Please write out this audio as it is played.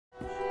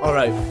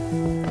Alright.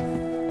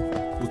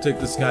 We'll take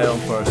this guy on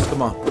first.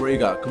 Come on. Where you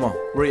got? Come on.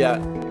 Where you at?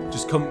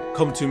 Just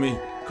come to me.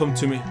 Come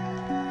to me.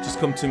 Just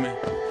come to me.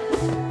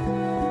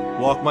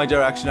 Walk my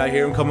direction. I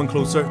hear him coming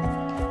closer.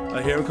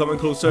 I hear him coming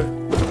closer.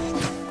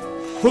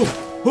 Whoo!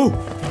 Whoo!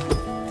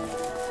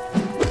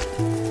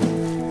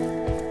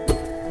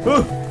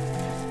 Whoo!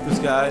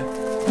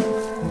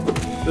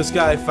 This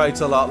guy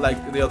fights a lot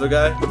like the other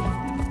guy.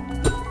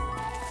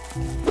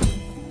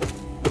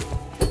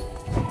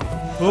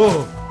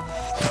 Oh!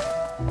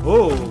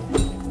 Oh!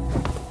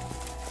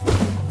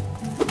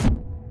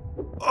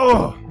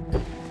 Oh!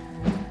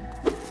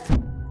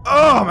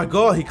 Oh my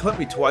god, he clipped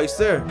me twice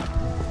there.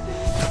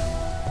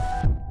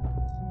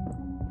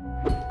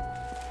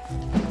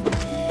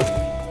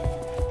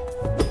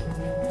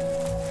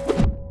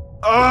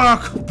 Oh,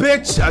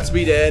 bitch! That's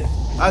me dead.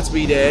 That's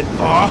me dead.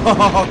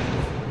 Oh!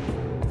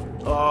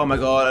 Oh my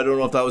god, I don't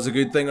know if that was a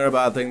good thing or a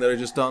bad thing that I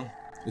just done.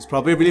 It's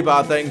probably a really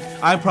bad thing.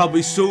 I'm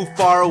probably so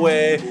far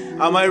away.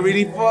 Am I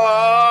really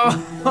far?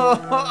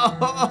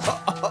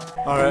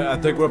 Alright, I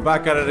think we're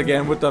back at it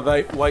again with the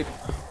white.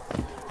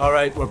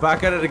 Alright, we're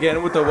back at it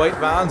again with the white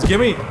vans.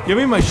 Give me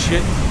my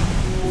shit.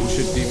 Oh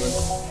shit, demon.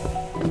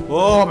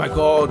 Oh my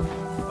god.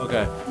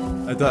 Okay.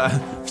 I thought,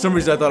 for some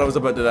reason I thought I was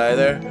about to die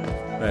there.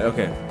 Right,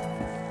 okay.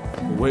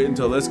 We'll wait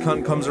until this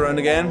cunt comes around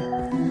again.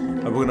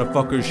 And we're gonna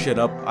fuck her shit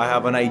up. I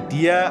have an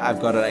idea.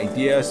 I've got an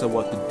idea as to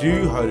what to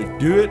do, how to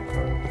do it.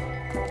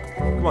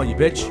 Come on, you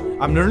bitch.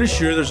 I'm nearly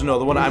sure there's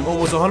another one. I'm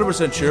almost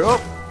 100% sure. Oh!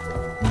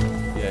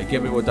 Yeah,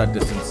 get me with that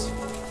distance.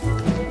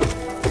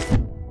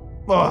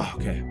 Oh,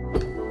 okay.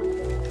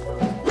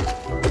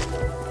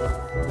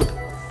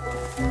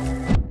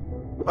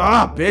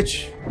 Ah,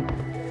 bitch.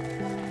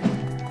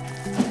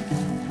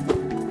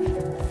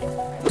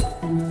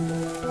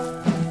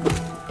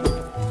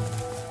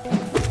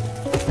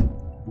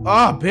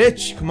 Ah,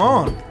 bitch. Come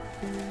on.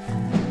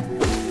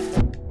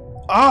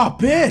 Ah,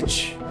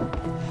 bitch.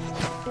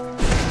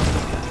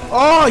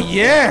 Oh,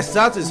 yes.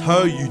 That is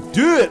how you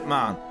do it,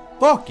 man.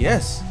 Fuck,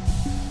 yes.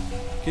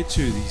 Get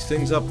two of these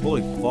things up.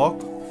 Holy fuck.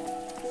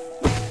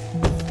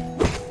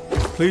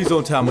 Please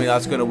don't tell me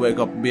that's gonna wake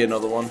up and be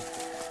another one.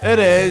 It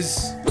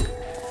is.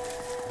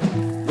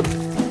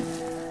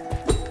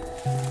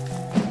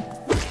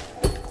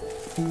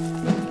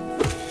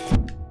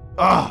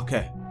 Ah,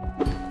 okay.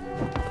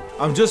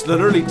 I'm just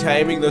literally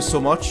timing this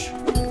so much.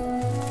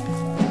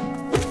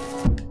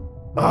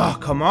 Ah,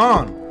 come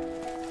on.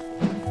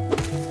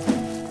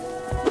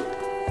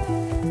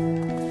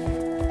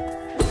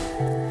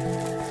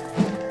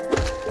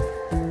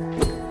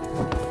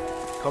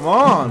 Come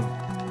on.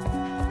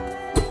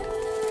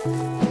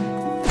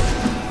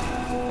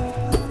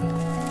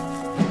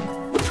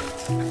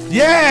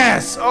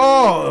 Yes!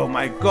 Oh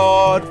my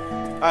god.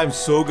 I'm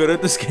so good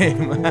at this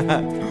game.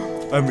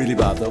 I'm really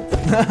bad though.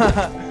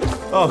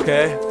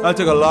 Okay, that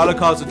took a lot of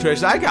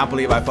concentration. I can't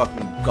believe I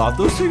fucking got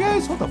those two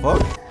guys. What the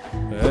fuck?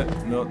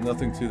 No,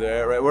 nothing through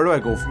there. Right, where do I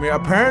go from here?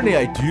 Apparently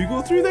I do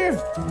go through there.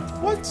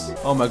 What?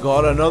 Oh my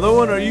god, another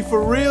one? Are you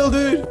for real,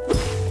 dude?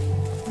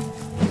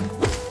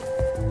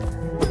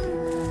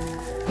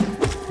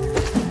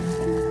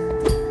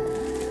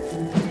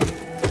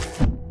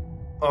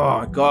 Oh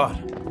my god.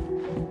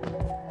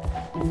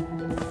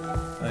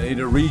 I need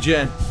a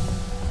regen.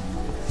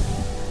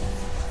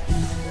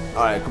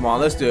 Alright, come on,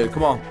 let's do it.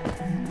 Come on.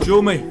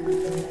 Show me.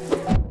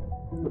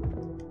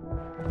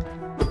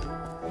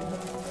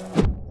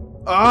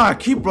 Ah, I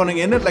keep running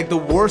in it like the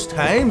worst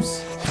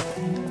times.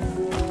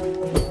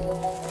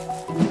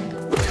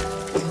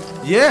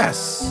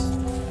 Yes.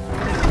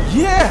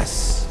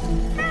 Yes.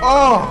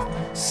 Oh,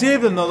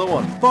 saved another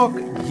one. Fuck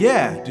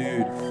yeah,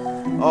 dude.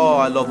 Oh,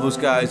 I love those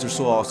guys. They're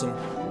so awesome.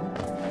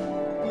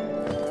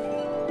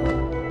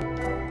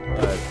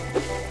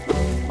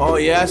 Oh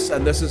yes,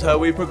 and this is how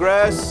we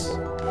progress.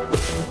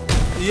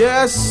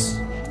 Yes.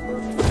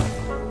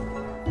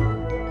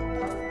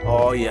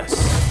 Oh yes.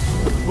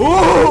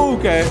 Oh,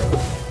 okay.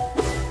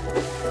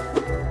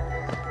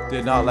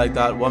 Did not like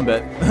that one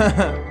bit.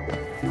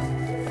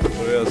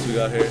 What else we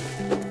got here?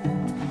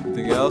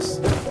 Anything else?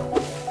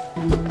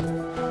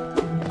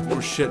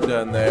 More shit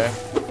down there.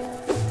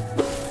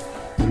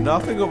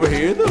 Nothing over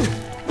here though.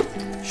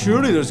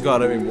 Surely there's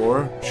gotta be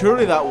more.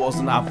 Surely that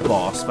wasn't a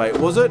boss fight,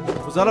 was it?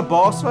 Was that a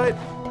boss fight?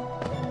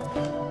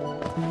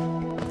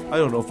 I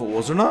don't know if it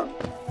was or not.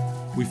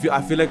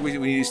 I feel like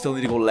we still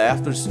need to go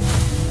left. There's.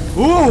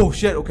 Oh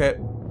shit! Okay.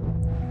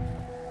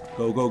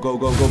 Go go go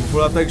go go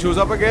before that thing shows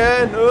up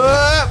again.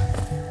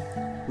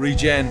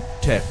 Regen.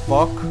 Tech.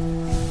 Fuck.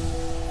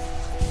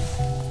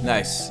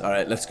 Nice. All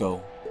right, let's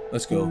go.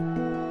 Let's go.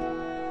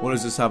 What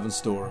does this have in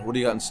store? What do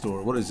you got in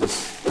store? What is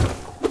this?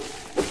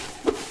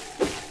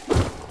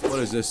 What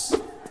is this?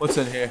 What's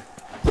in here?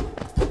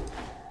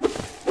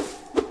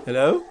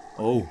 Hello?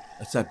 Oh,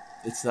 it's that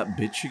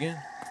bitch again.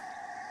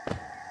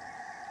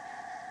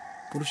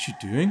 What is she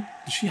doing?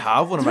 Does she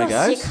have one of my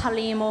guys?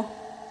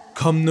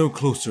 Come no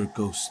closer,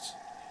 ghost.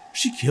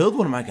 She killed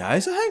one of my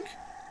guys, I think.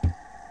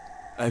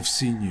 I've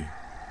seen you,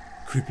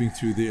 creeping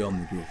through the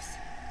undergrowth,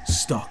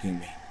 stalking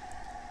me.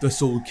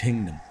 This old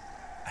kingdom,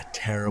 a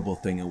terrible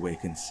thing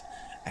awakens.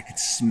 I can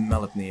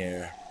smell it in the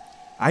air.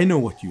 I know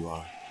what you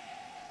are.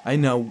 I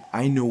know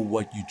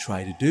what you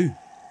try to do.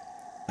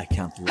 I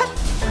can't lie.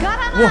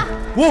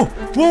 Whoa!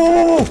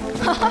 Whoa!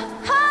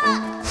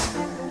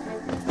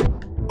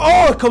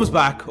 Oh, it comes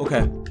back.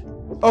 Okay.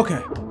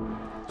 Okay.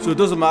 So it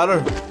doesn't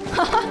matter.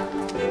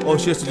 Oh,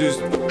 she has to just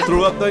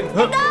throw that thing.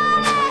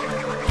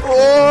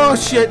 Oh,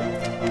 shit.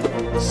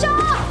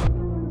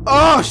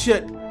 Oh,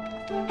 shit.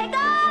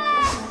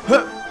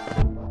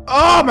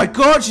 Oh, my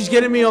God. She's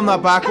getting me on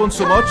that back one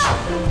so much.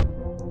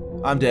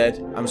 I'm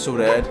dead. I'm so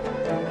dead.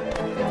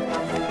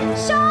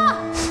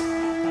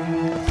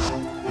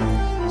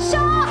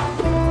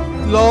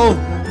 Lol.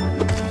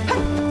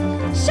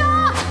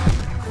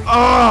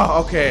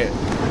 Oh, okay.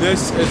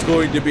 This is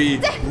going to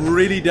be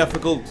really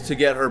difficult to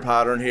get her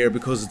pattern here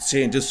because it's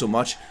changes so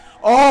much.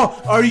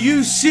 Oh, are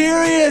you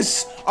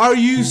serious? Are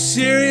you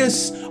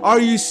serious? Are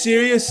you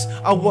serious?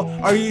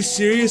 Are you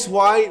serious?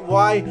 Why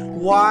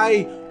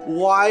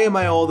am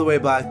I all the way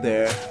back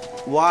there?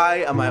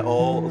 Why am I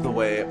all the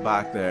way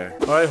back there?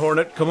 All right,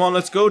 Hornet, come on,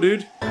 let's go,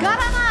 dude.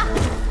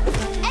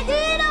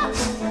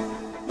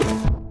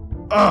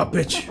 Oh,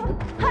 bitch.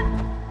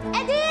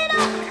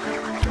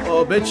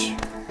 Oh, bitch.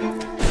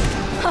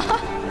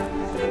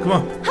 Come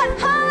on.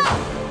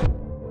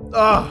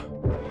 Ah.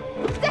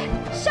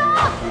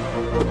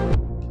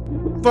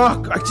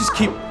 Fuck, I just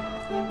keep...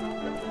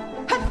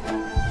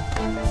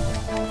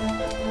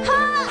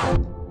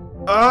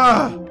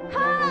 Ah.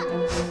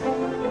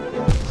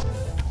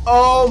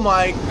 Oh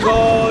my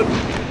God.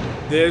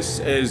 This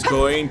is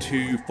going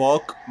to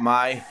fuck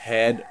my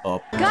head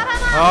up.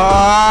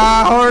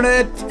 Ah,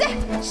 Hornet.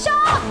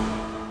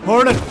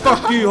 Hornet,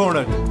 fuck you,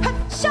 Hornet.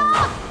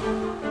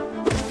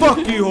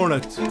 Fuck you,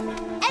 Hornet.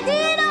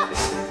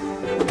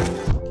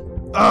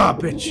 Ah,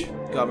 bitch.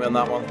 Got me on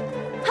that one.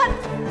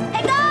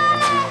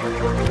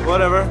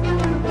 Whatever.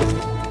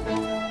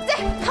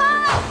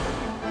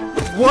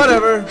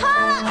 Whatever.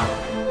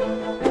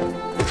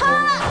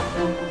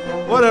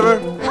 Whatever.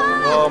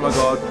 Oh my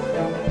God.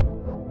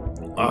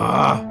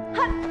 Ah.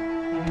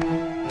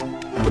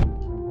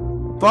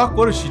 Fuck,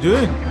 what is she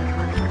doing?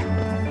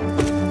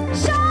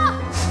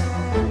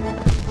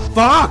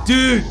 Fuck,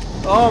 dude.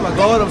 Oh my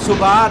God, I'm so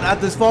bad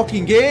at this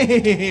fucking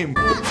game.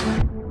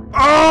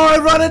 Oh, I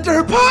ran into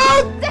her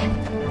path.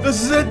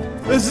 This is it.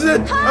 This is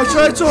it. I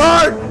tried so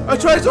hard. I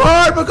tried so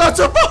hard, but got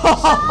so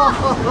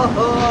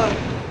far.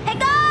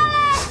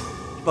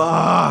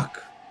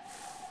 Fuck.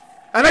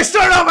 And I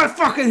start off at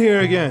fucking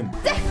here again.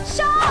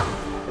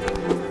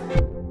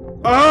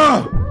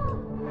 Oh.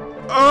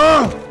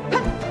 Oh.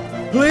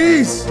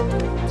 Please.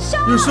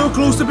 You're so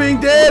close to being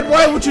dead.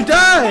 Why would you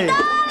die?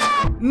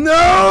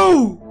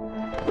 No.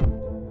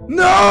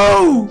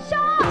 No.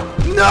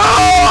 No.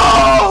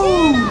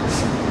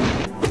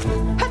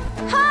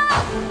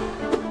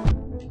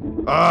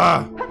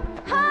 Ah.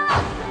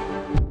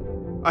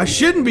 I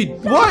shouldn't be.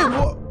 Why?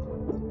 What?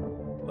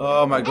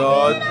 Oh my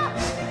God.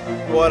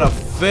 What a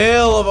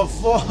fail of a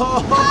fall.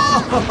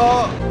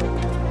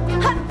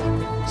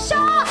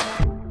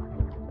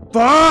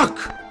 Fuck.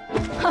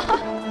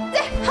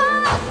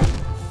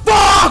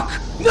 Fuck.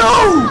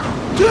 No.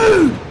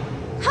 Dude.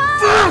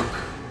 Fuck.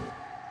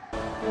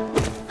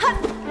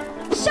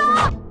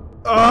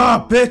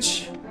 Ah,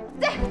 bitch.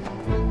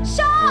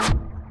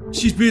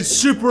 She's being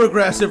super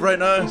aggressive right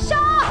now.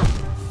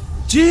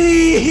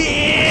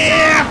 Gee,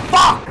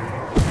 fuck!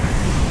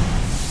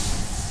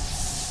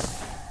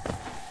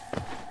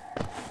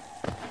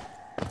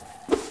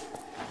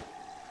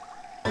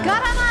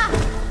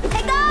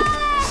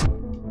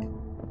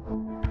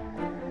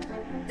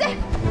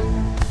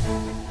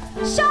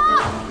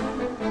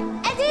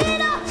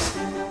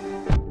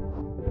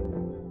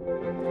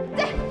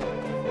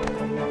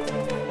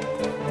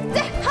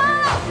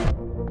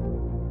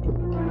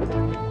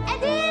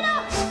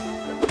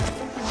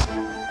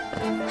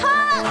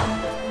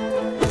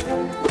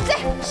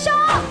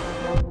 Shot!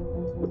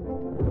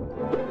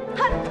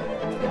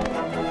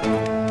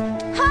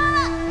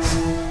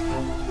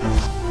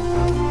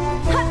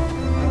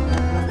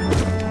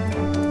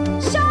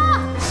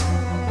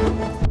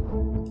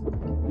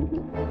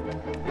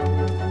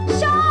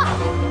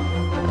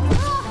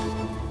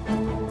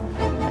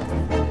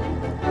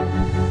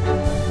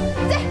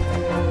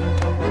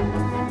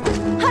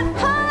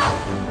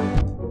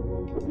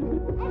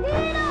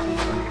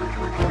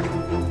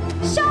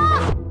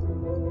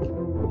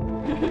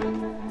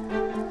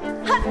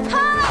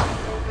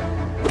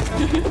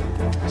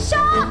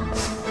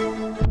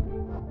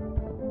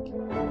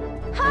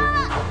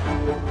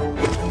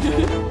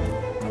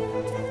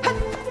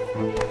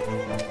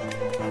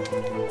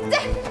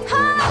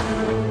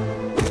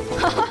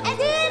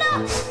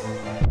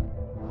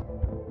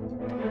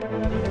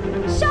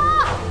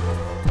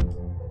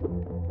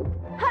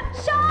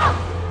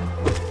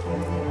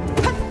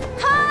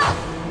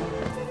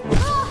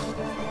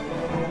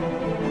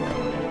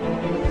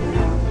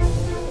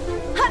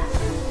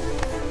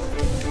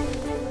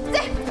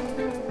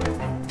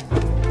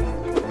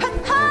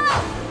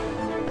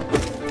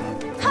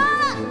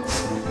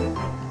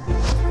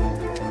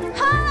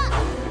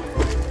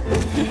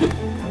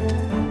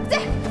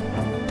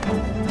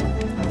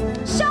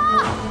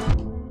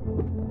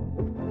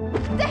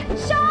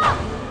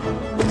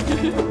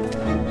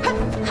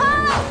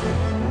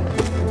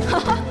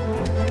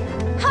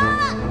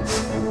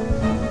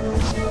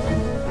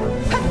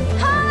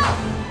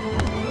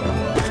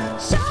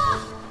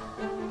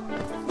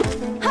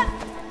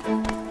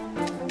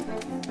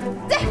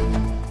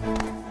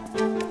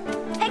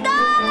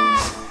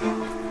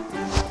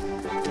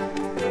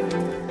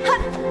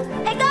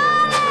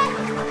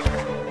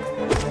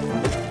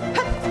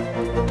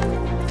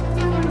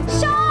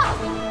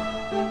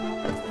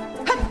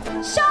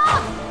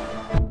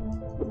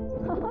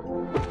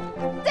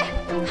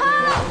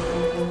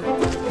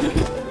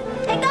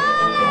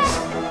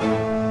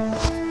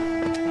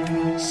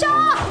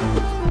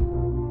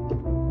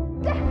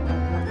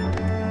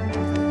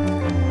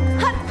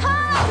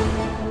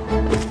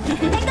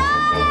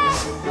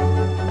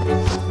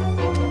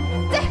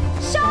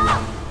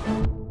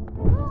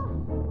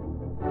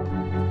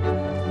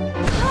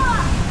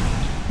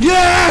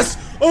 Yes!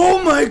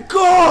 Oh my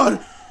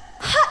god!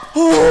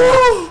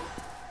 Oh!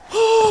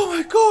 Oh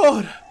my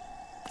god!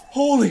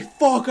 Holy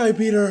fuck, I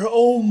beat her!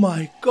 Oh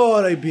my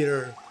god, I beat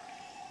her!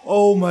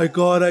 Oh my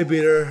god, I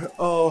beat her!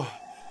 Oh.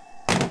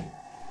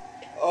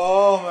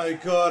 Oh my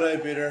god, I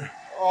beat her!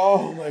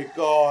 Oh my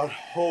god,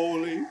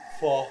 holy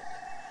fuck.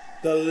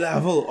 The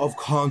level of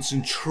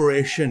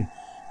concentration.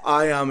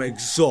 I am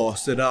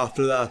exhausted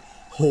after that.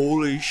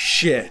 Holy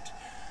shit.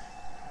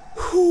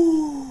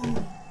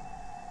 Whew.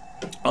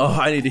 Oh,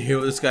 I need to hear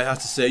what this guy has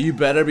to say. You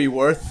better be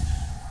worth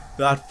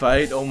that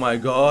fight. Oh my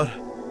god.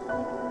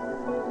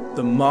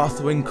 The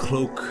Mothwing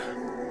Cloak.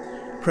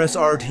 Press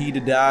RT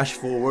to dash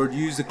forward.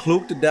 Use the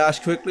cloak to dash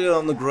quickly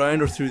on the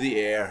ground or through the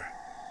air.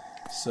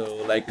 So,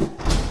 like...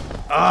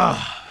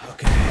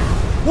 okay.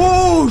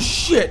 Whoa,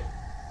 shit!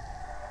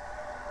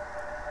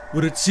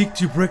 Would it seek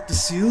to break the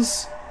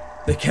seals?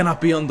 They cannot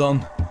be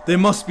undone. They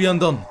must be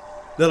undone.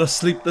 Let us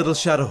sleep, little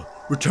shadow.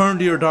 Return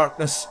to your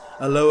darkness.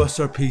 Allow us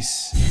our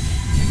peace.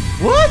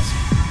 What?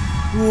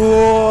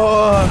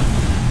 Whoa.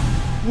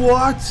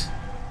 What?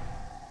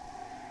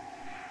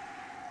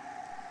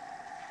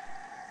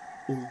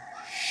 Oh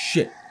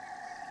shit.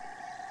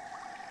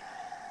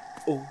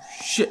 Oh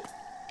shit.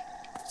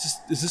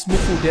 Is this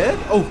mofo dead?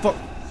 Oh fuck.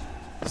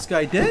 This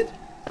guy dead?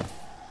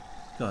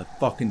 God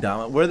fucking damn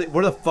it.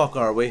 Where the fuck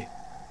are we?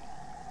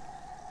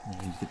 You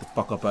need to get the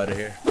fuck up out of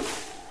here.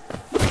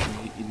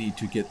 You need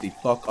to get the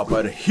fuck up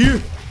out of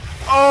here.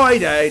 Oh, I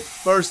died.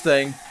 First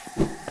thing.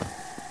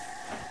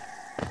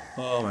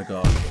 Oh my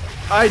god.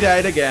 I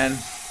died again.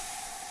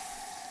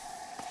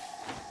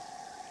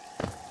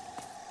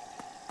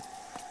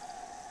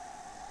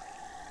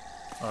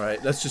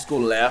 Alright, let's just go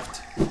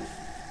left.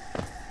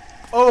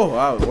 Oh,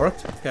 wow, it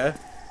worked. Okay.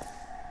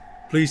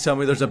 Please tell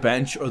me there's a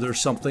bench or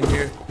there's something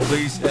here.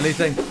 Please,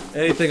 anything.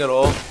 Anything at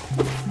all.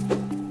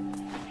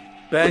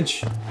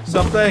 Bench.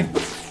 Something.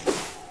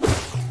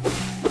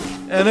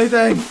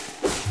 Anything.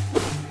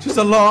 Just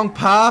a long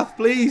path,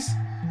 please.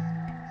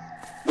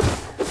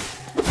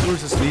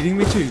 Where's this leading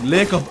me to?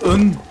 Lake of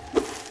Un.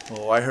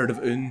 Oh, I heard of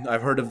Un.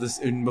 I've heard of this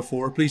Un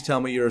before. Please tell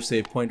me you're a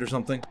save point or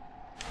something.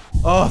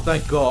 Oh,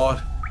 thank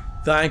God.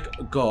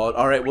 Thank God.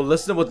 Alright, well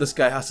listen to what this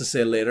guy has to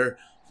say later.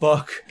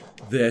 Fuck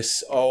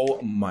this. Oh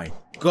my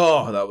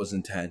God, that was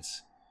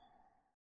intense.